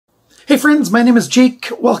Hey friends, my name is Jake.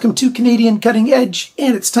 Welcome to Canadian Cutting Edge,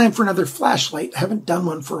 and it's time for another flashlight. I haven't done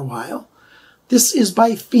one for a while. This is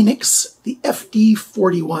by Fenix, the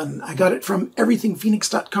FD41. I got it from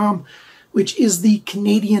EverythingFENIX.com, which is the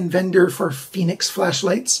Canadian vendor for Fenix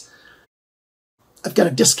flashlights. I've got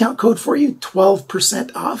a discount code for you,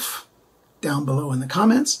 12% off, down below in the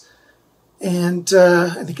comments. And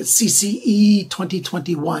I think it's CCE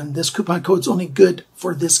 2021. This coupon code's only good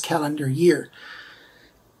for this calendar year.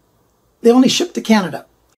 They only ship to Canada.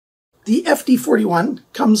 The FD41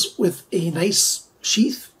 comes with a nice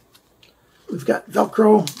sheath. We've got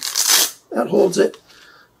Velcro that holds it,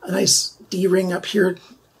 a nice D-ring up here.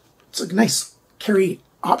 It's a nice carry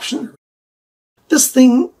option. This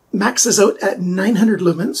thing maxes out at 900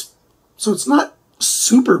 lumens, so it's not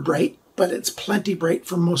super bright, but it's plenty bright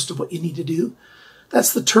for most of what you need to do.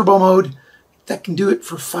 That's the turbo mode. That can do it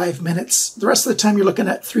for 5 minutes. The rest of the time you're looking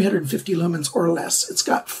at 350 lumens or less. It's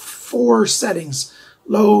got 4 settings: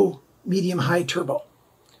 low, medium, high, turbo.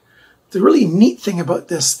 The really neat thing about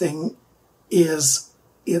this thing is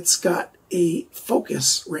it's got a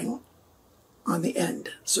focus ring on the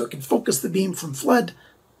end. So it can focus the beam from flood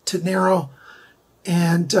to narrow,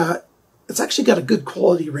 and it's actually got a good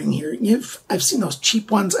quality ring here. I've seen those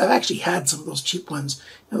cheap ones. I've actually had some of those cheap ones,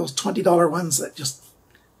 those $20 ones that just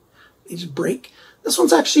break. This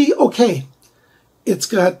one's actually okay.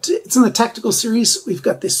 It's in the tactical series. We've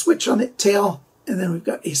got this switch on the tail, and then we've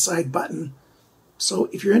got a side button. So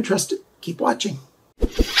if you're interested, keep watching.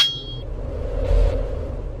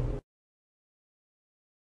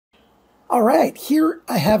 All right, here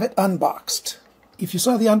I have it unboxed. If you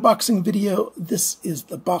saw the unboxing video, this is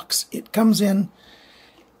the box it comes in.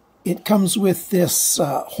 It comes with this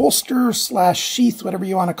holster / sheath, whatever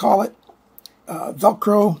you want to call it.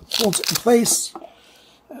 Velcro holds it in place.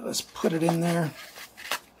 Let's put it in there.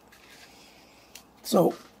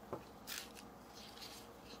 So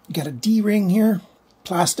you got a D-ring here,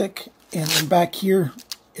 plastic, and then back here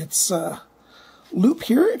it's a loop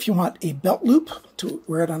here if you want a belt loop to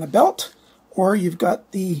wear it on a belt, or you've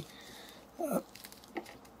got the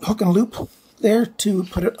hook and loop there to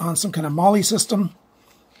put it on some kind of molly system,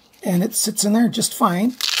 and it sits in there just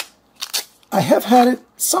fine. I have had it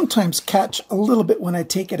sometimes catch a little bit when I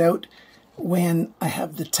take it out when I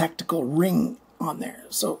have the tactical ring on there.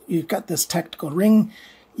 So you've got this tactical ring.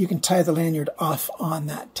 You can tie the lanyard off on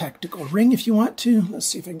that tactical ring if you want to. Let's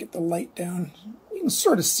see if I can get the light down. You can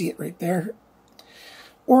sort of see it right there.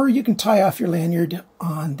 Or you can tie off your lanyard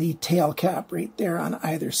on the tail cap right there on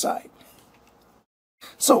either side.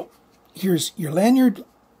 So here's your lanyard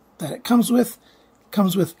that it comes with.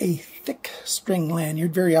 Comes with a thick string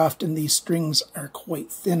lanyard. Very often these strings are quite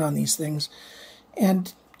thin on these things.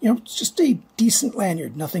 And, it's just a decent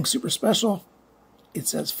lanyard. Nothing super special. It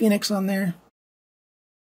says Fenix on there.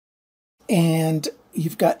 And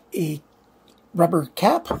you've got a rubber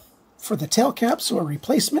cap for the tail cap, so a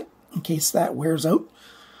replacement in case that wears out,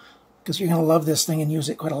 because you're going to love this thing and use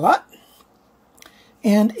it quite a lot.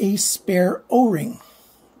 And a spare O-ring,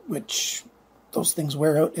 which those things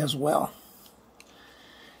wear out as well.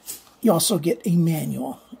 You also get a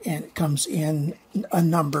manual, and it comes in a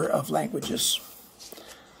number of languages.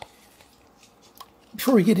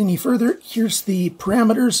 Before we get any further, here's the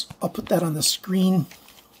parameters. I'll put that on the screen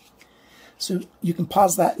so you can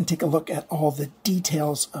pause that and take a look at all the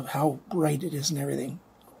details of how bright it is and everything.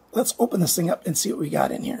 Let's open this thing up and see what we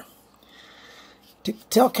got in here. Take the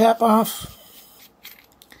tail cap off.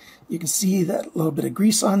 You can see that little bit of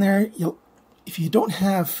grease on there. If you don't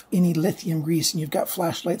have any lithium grease and you've got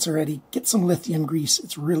flashlights already, get some lithium grease.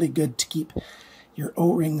 It's really good to keep your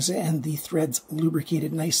O-rings and the threads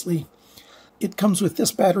lubricated nicely. It comes with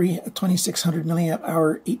this battery, a 2600 milliamp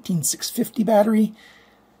hour 18650 battery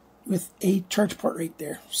with a charge port right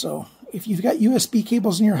there. So if you've got USB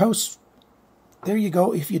cables in your house, there you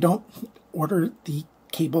go. If you don't, order the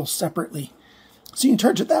cable separately. So you can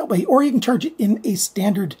charge it that way, or you can charge it in a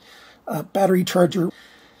standard battery charger.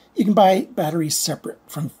 You can buy batteries separate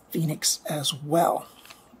from Fenix as well.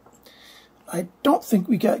 I don't think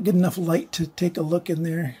we got good enough light to take a look in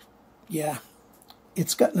there. Yeah,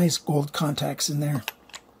 it's got nice gold contacts in there.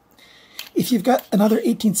 If you've got another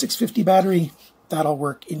 18650 battery, that'll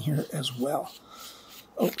work in here as well.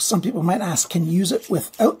 Oh, some people might ask, can you use it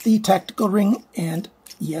without the tactical ring? And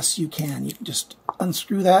yes, you can. You can just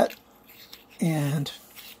unscrew that, and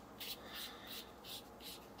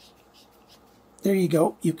there you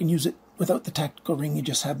go. You can use it without the tactical ring. You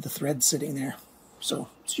just have the thread sitting there. So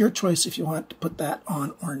it's your choice if you want to put that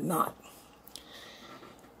on or not.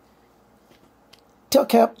 Tail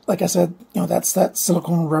cap, like I said, that's that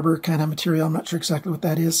silicone rubber kind of material. I'm not sure exactly what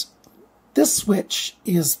that is. This switch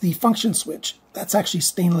is the function switch. That's actually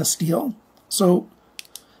stainless steel. So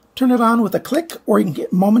turn it on with a click, or you can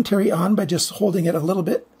get momentary on by just holding it a little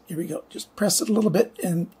bit. Here we go. Just press it a little bit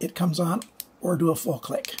and it comes on, or do a full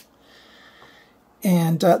click.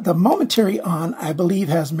 And the momentary on, I believe,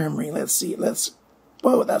 has memory. Let's see.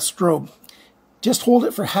 Whoa, that's strobe. Just hold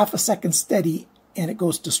it for half a second steady and it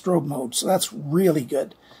goes to strobe mode. So that's really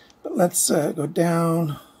good. But let's go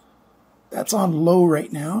down. That's on low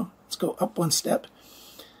right now. Let's go up one step.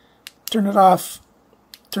 Turn it off.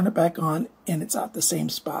 Turn it back on, and it's at the same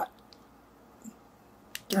spot.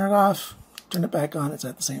 Turn it off. Turn it back on. It's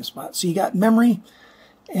at the same spot. So you got memory,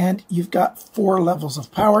 and you've got 4 levels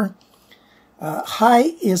of power.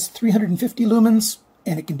 High is 350 lumens,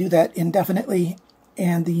 and it can do that indefinitely.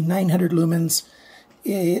 And the 900 lumens,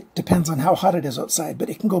 it depends on how hot it is outside, but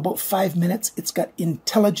it can go about 5 minutes. It's got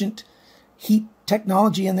intelligent heat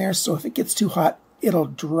technology in there, so if it gets too hot, it'll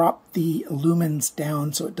drop the lumens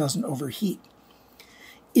down so it doesn't overheat.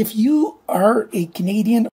 If you are a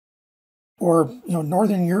Canadian or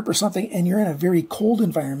Northern Europe or something, and you're in a very cold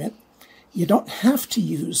environment, you don't have to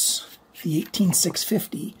use the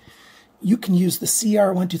 18650. You can use the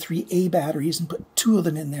CR123A batteries and put 2 of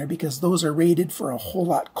them in there, because those are rated for a whole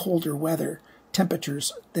lot colder weather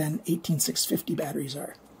temperatures than 18650 batteries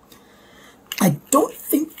are. I don't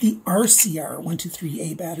think the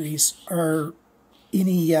RCR123A batteries are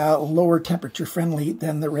any lower temperature friendly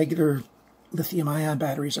than the regular lithium-ion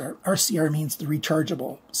batteries are. RCR means the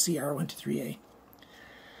rechargeable CR123A.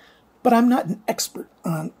 But I'm not an expert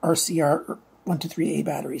on RCR123A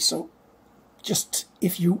batteries, so just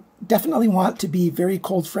if you definitely want to be very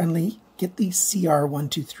cold friendly, get the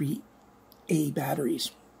CR123A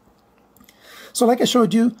batteries. So like I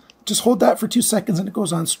showed you, just hold that for 2 seconds and it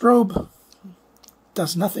goes on strobe.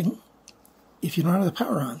 Does nothing if you don't have the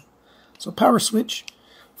power on. So power switch,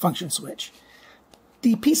 function switch.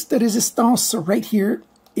 The piece de resistance right here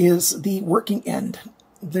is the working end.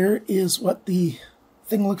 There is what the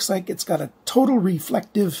thing looks like. It's got a total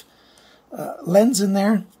reflective lens in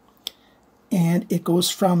there, and it goes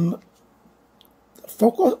from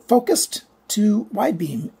focused to wide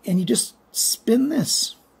beam, and you just spin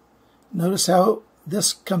this. Notice how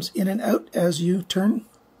this comes in and out as you turn,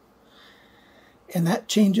 and that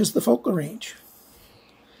changes the focal range.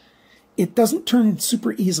 It doesn't turn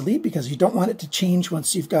super easily because you don't want it to change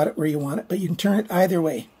once you've got it where you want it, but you can turn it either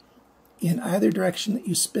way. In either direction that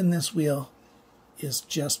you spin this wheel is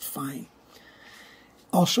just fine.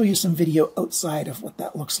 I'll show you some video outside of what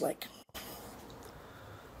that looks like.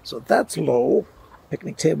 So that's low.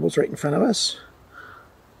 Picnic table's right in front of us.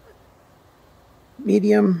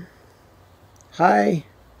 Medium, high,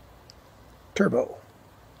 turbo.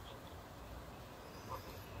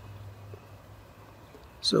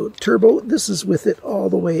 So turbo, this is with it all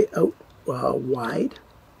the way out wide.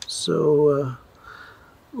 So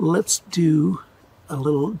let's do a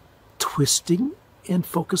little twisting and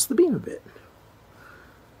focus the beam a bit.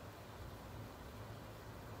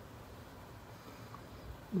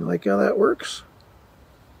 You like how that works?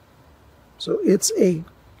 So it's a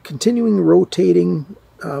continuing rotating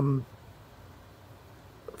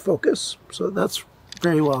focus. So that's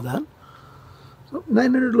very well done. So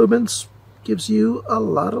 900 lumens gives you a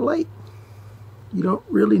lot of light. You don't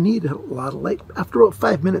really need a lot of light. After about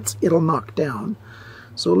 5 minutes, it'll knock down.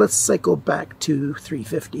 So let's cycle back to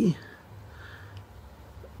 350.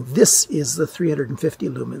 This is the 350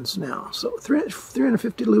 lumens now. So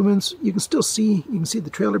 350 lumens, you can still see, you can see the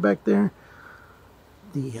trailer back there.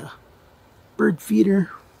 The bird feeder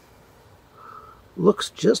looks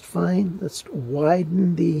just fine. Let's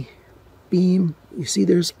widen the beam. You see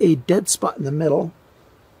there's a dead spot in the middle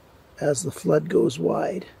as the flood goes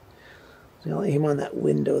wide. So I'll aim on that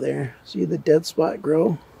window there. See the dead spot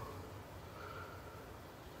grow?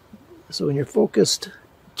 So when you're focused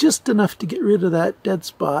just enough to get rid of that dead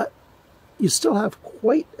spot, you still have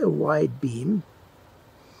quite a wide beam.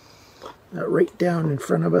 Right down in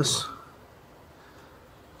front of us.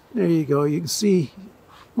 There you go. You can see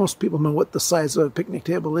most people know what the size of a picnic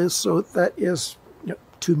table is, so that is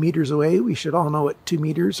 2 meters away. We should all know what 2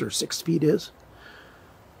 meters or 6 feet is.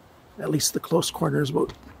 At least the close corner is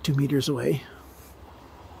about 2 meters away.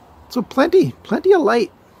 So plenty of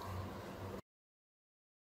light.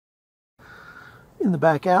 In the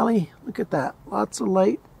back alley, look at that. Lots of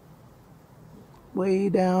light. Way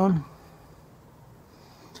down.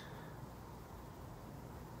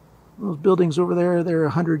 Those buildings over there, they're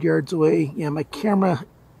 100 yards away. Yeah, my camera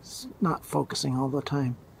is not focusing all the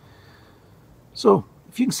time. So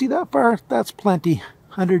if you can see that far, that's plenty.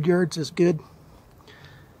 100 yards is good.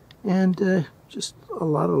 And just a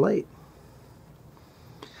lot of light.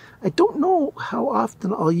 I don't know how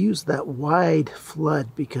often I'll use that wide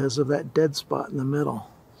flood because of that dead spot in the middle.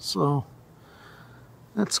 So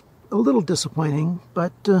that's a little disappointing,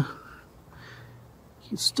 but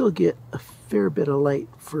you still get a fair bit of light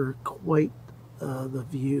for quite the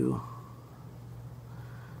view.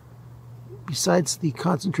 Besides the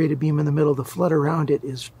concentrated beam in the middle, the flood around it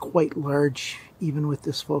is quite large, even with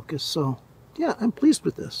this focus. So yeah, I'm pleased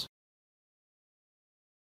with this.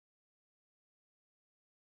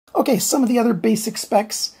 Okay, some of the other basic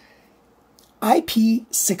specs.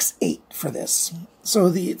 IP68 for this. So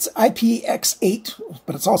it's IPX8,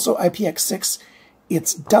 but it's also IPX6.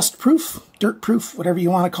 It's dust proof, dirt proof, whatever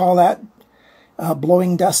you want to call that.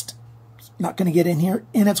 Blowing dust, not going to get in here.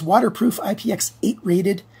 And it's waterproof, IPX8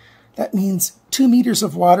 rated. That means 2 meters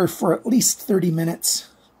of water for at least 30 minutes.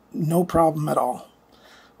 No problem at all.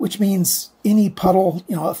 Which means any puddle,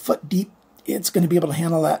 a foot deep, it's going to be able to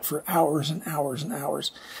handle that for hours and hours and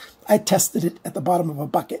hours. I tested it at the bottom of a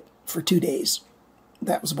bucket for 2 days.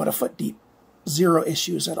 That was about a foot deep. 0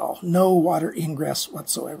 issues at all. No water ingress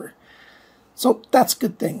whatsoever. So that's a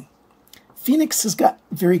good thing. Fenix has got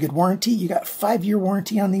very good warranty. You got 5-year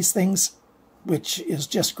warranty on these things, which is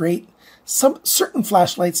just great. Some certain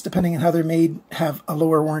flashlights, depending on how they're made, have a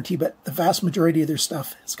lower warranty, but the vast majority of their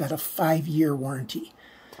stuff has got a 5-year warranty.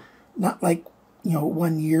 Not like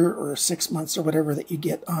 1 year or 6 months or whatever that you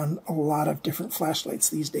get on a lot of different flashlights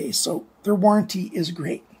these days. So their warranty is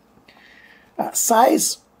great.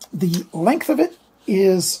 Size, the length of it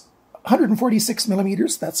is 146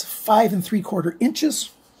 millimeters. That's 5 3/4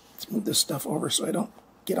 inches. Let's move this stuff over so I don't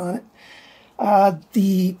get on it.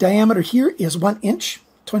 The diameter here is 1 inch,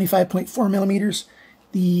 25.4 millimeters.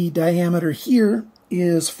 The diameter here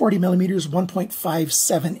is 40 millimeters,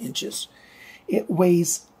 1.57 inches. It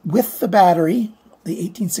weighs, with the battery, the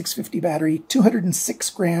 18650 battery, 206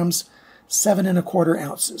 grams, 7 1/4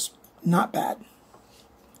 ounces. Not bad.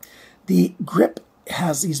 The grip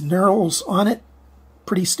has these knurls on it,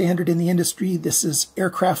 pretty standard in the industry. This is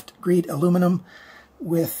aircraft grade aluminum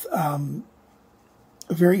with a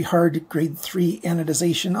very hard grade 3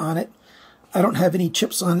 anodization on it. I don't have any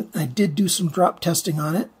chips on it. I did do some drop testing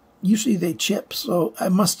on it. Usually they chip, so I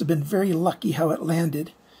must have been very lucky how it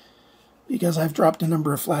landed, because I've dropped a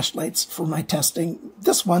number of flashlights for my testing.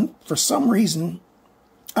 This one, for some reason,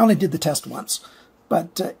 I only did the test once,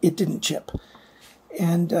 but it didn't chip.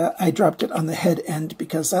 And I dropped it on the head end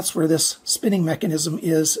because that's where this spinning mechanism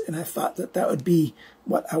is, and I thought that that would be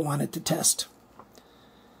what I wanted to test.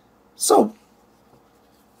 So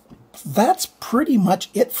that's pretty much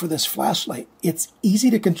it for this flashlight. It's easy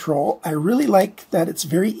to control. I really like that it's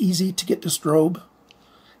very easy to get to strobe.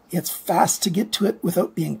 It's fast to get to it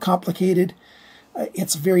without being complicated.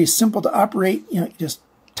 It's very simple to operate. You just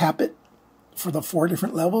tap it for the 4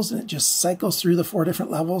 different levels and it just cycles through the 4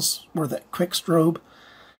 different levels or that quick strobe.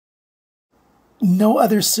 No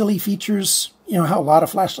other silly features. How a lot of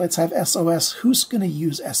flashlights have SOS. Who's going to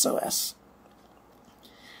use SOS?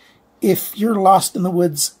 If you're lost in the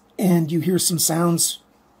woods and you hear some sounds,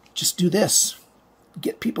 just do this.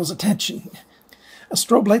 Get people's attention. A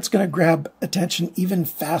strobe light's going to grab attention even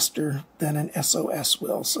faster than an SOS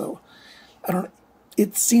will. So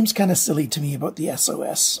it seems kind of silly to me about the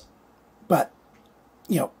SOS. But,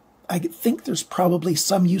 I think there's probably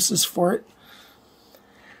some uses for it.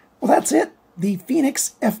 Well, that's it. The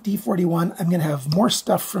Fenix FD41. I'm going to have more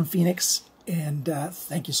stuff from Fenix. And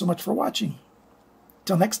thank you so much for watching.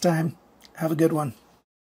 Till next time, have a good one.